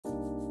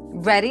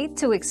Ready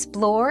to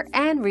explore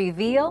and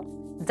reveal?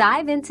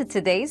 Dive into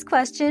today's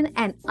question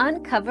and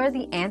uncover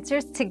the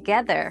answers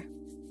together.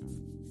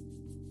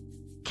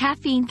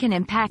 Caffeine can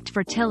impact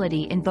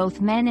fertility in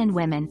both men and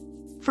women.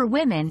 For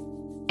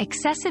women,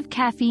 excessive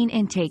caffeine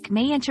intake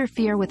may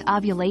interfere with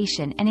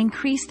ovulation and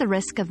increase the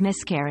risk of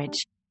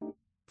miscarriage.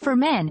 For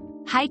men,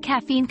 high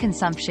caffeine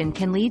consumption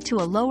can lead to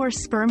a lower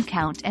sperm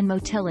count and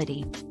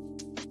motility.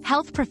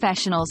 Health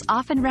professionals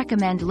often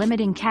recommend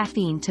limiting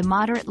caffeine to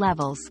moderate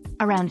levels,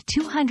 around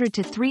 200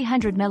 to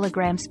 300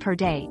 milligrams per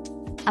day,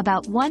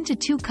 about 1 to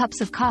 2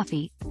 cups of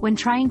coffee, when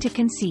trying to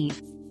conceive.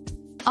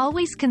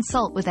 Always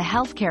consult with a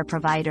healthcare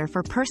provider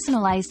for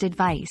personalized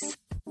advice.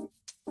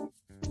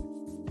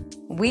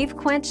 We've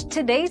quenched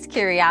today's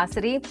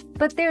curiosity,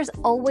 but there's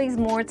always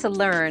more to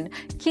learn.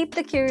 Keep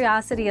the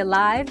curiosity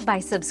alive by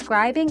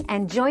subscribing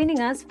and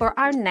joining us for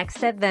our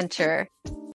next adventure.